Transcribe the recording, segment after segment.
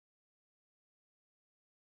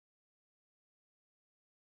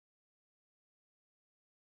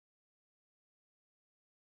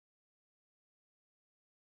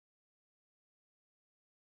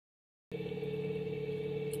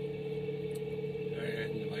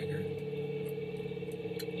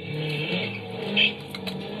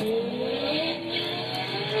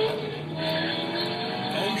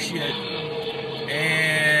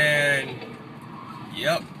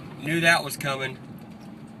that was coming.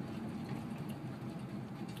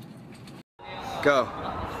 Go.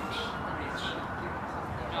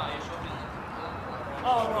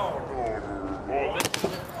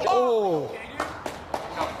 Oh!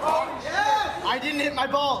 I didn't hit my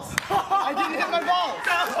balls. I didn't hit my balls.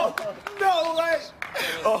 No way.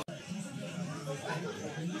 Oh.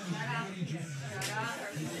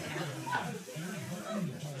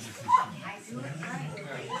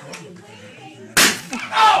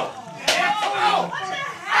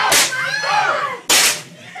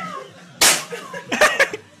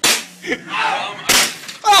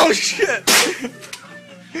 Oh shit!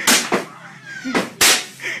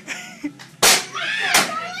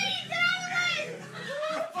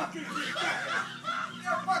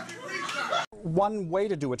 One way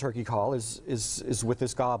to do a turkey call is with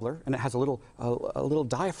this gobbler, and it has a little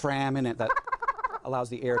diaphragm in it that allows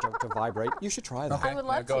the air to vibrate. You should try that. Okay, I would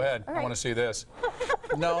love go to. ahead. All I right. want to see this.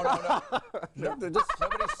 No. Nobody's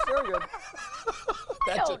serious.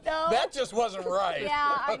 That just wasn't right.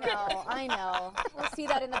 Yeah, I know. We'll see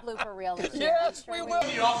that in the blooper reel. Yes, we will.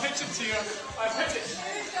 I'll pitch it to you. I pitch it.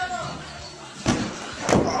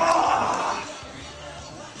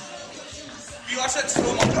 You watch that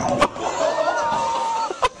slow mo.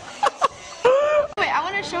 Wait, I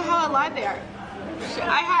want to show how alive they are.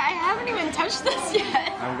 I haven't even touched this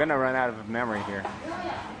yet. I'm gonna run out of memory here.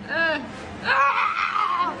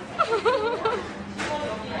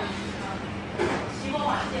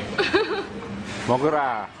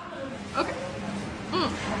 Mogura. Okay.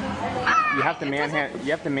 You have to manhandle.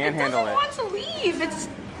 You have to manhandle it. It doesn't want to leave.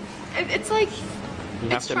 It's like. You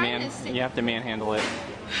have to manhandle it.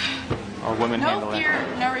 Or women handle No it. fear,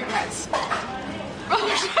 no regrets.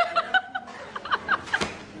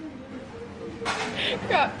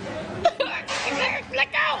 Crap. Let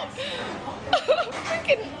go!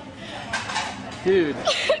 Freaking. Dude.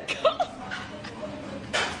 Let go!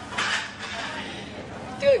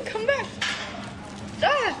 Dude, come back!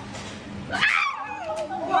 Ah.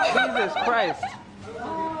 Jesus Christ.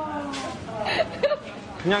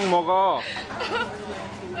 그냥 먹어.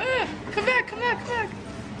 Come back.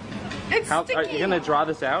 It's sticky. Are you gonna draw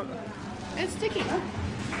this out? It's sticky.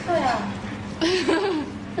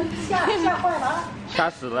 吓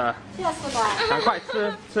死了！吓死吧！赶快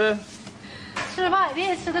吃。吃吧，你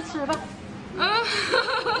也吃的吃吧。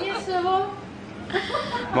你也吃不？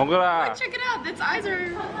 먹어라. Check it out. Its eyes are.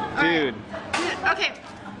 Dude. Right. Okay.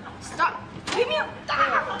 Stop. Leave me.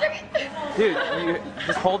 Ah, dang it. Dude, you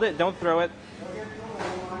just hold it. Don't throw it.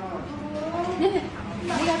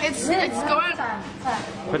 It's going.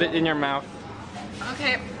 Put it in your mouth.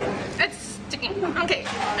 Okay. It's sticking. Okay.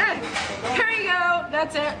 Alright. Here you go.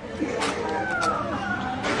 That's it.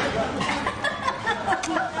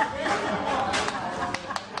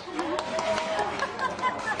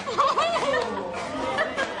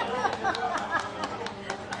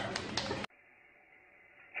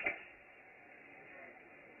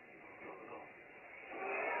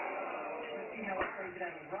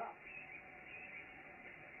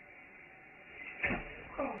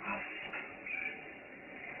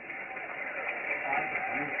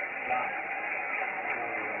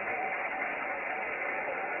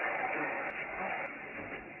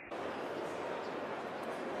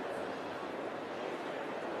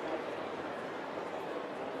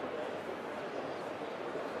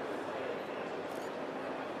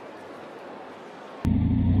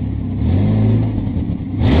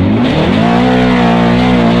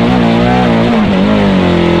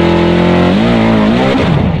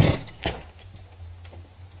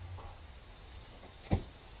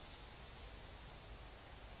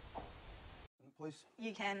 Please.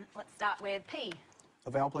 You can. Let's start with P. A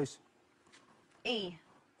vowel, please. E.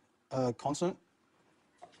 A consonant.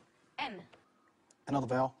 N. Another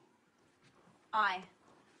vowel. I.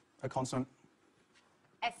 A consonant.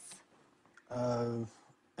 S.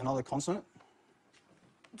 Another consonant.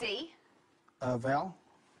 D. A vowel.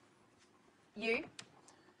 U.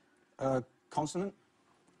 A consonant.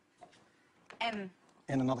 M.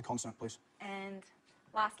 And another consonant, please. And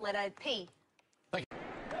last letter P.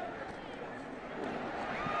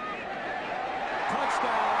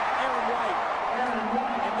 Touchdown, Aaron White.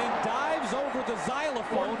 And then dives over the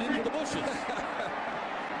xylophone into the bushes.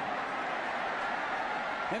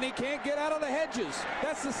 And he can't get out of the hedges.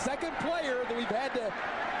 That's the second player that we've had to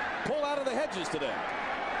pull out of the hedges today.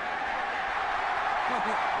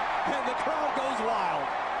 And the crowd goes wild.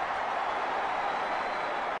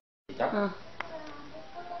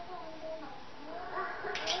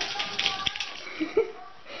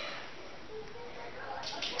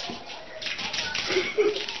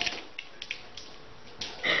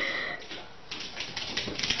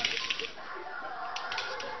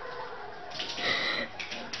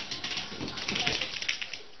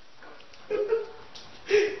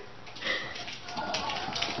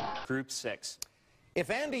 Group 6. If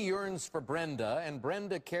Andy yearns for Brenda and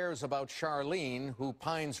Brenda cares about Charlene, who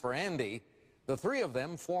pines for Andy, the three of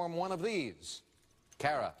them form one of these.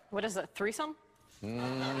 Kara. What is it, threesome?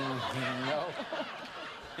 No.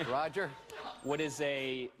 Roger? What is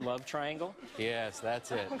a love triangle? Yes, that's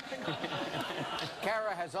it.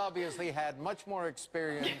 Kara has obviously had much more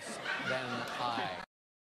experience than I.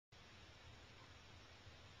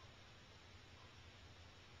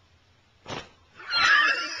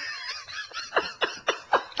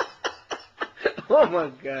 Oh my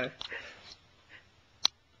god.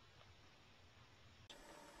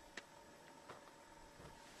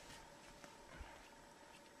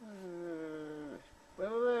 Wait.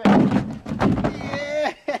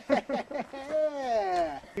 Yeah!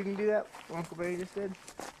 You can do that, what Uncle Barry just did.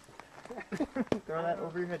 Throw that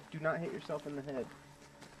over your head. Do not hit yourself in the head.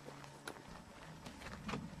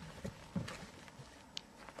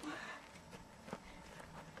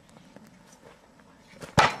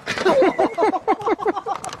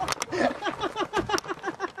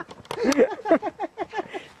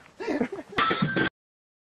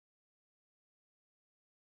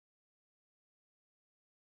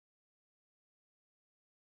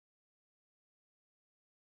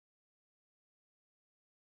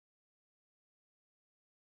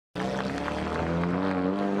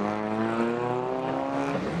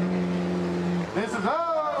 This is over!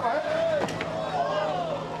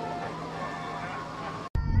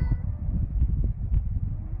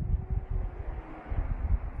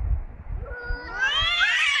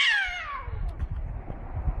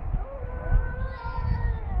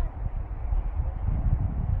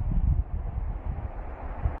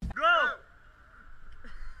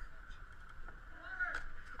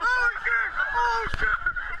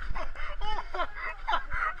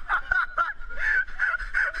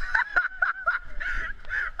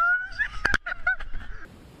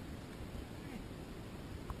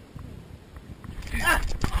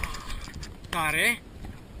 Pare?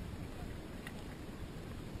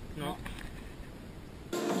 No.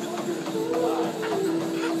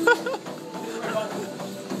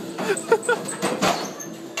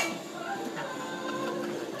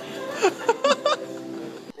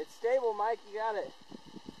 It's stable, Mike, you got it.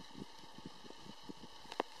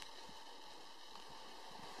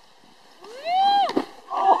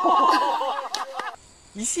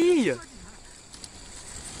 Ici!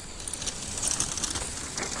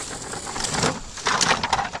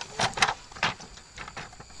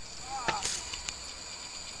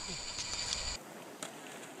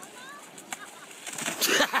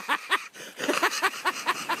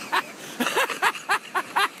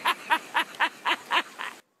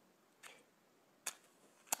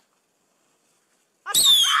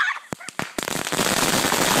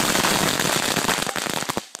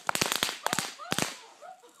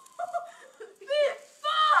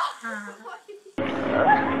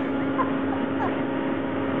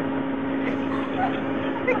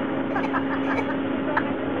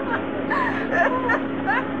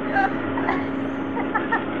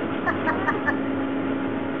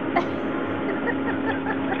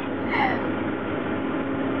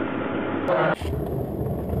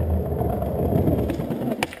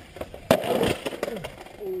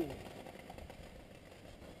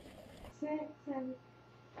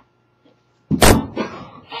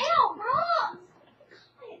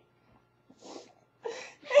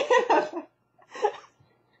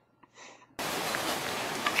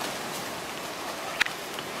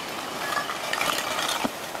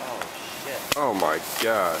 Oh my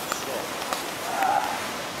god.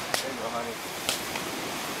 There you go, honey.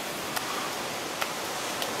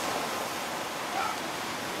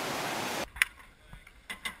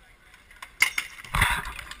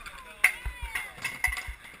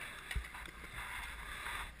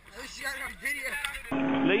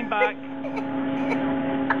 Lean back.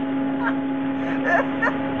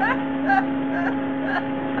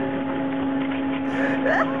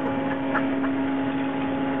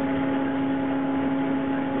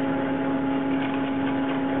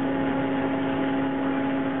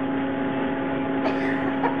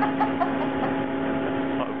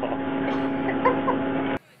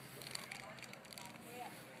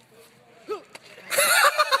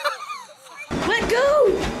 Let go!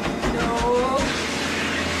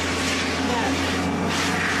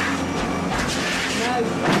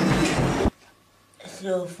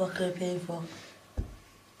 So fucking painful.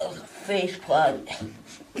 Like a face plant.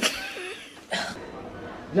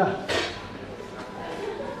 Yeah.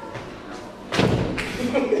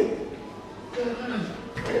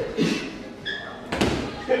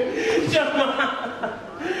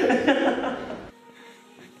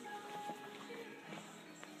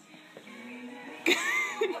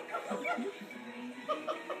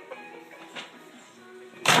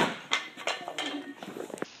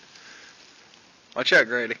 Watch out,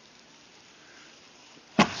 Grady.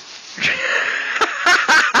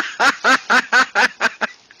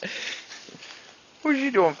 What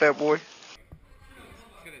you doing, fat boy?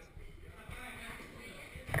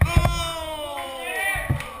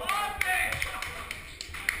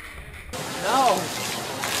 No.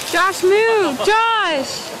 Josh, move!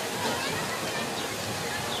 Josh!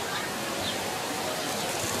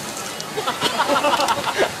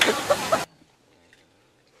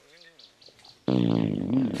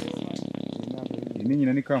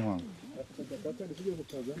 Nyina ni Kampanga.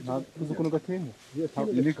 Uzi ukuntu gateye?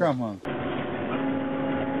 Ni Kampanga.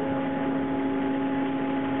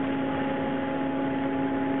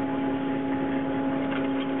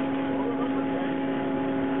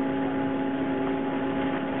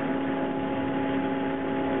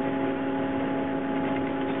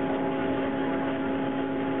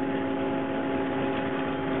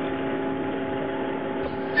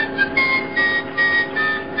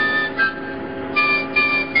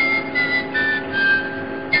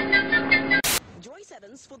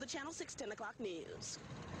 For the Channel 6 10 o'clock news.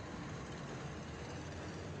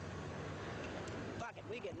 Fuck it,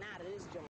 we getting out of this.